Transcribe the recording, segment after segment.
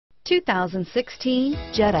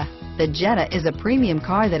2016 Jetta. The Jetta is a premium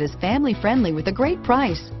car that is family friendly with a great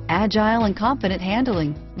price, agile and confident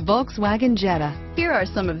handling. Volkswagen Jetta. Here are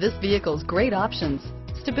some of this vehicle's great options: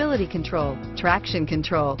 stability control, traction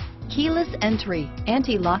control, keyless entry,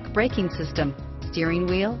 anti-lock braking system, steering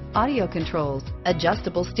wheel audio controls,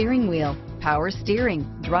 adjustable steering wheel, power steering,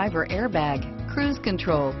 driver airbag, cruise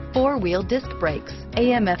control, four-wheel disc brakes,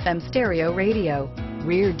 AM/FM stereo radio,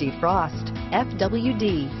 rear defrost,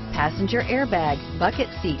 FWD, passenger airbag, bucket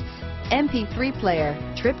seats, MP3 player,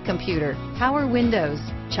 trip computer, power windows,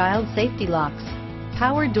 child safety locks,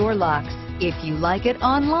 power door locks. If you like it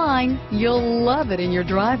online, you'll love it in your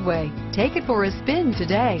driveway. Take it for a spin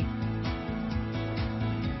today.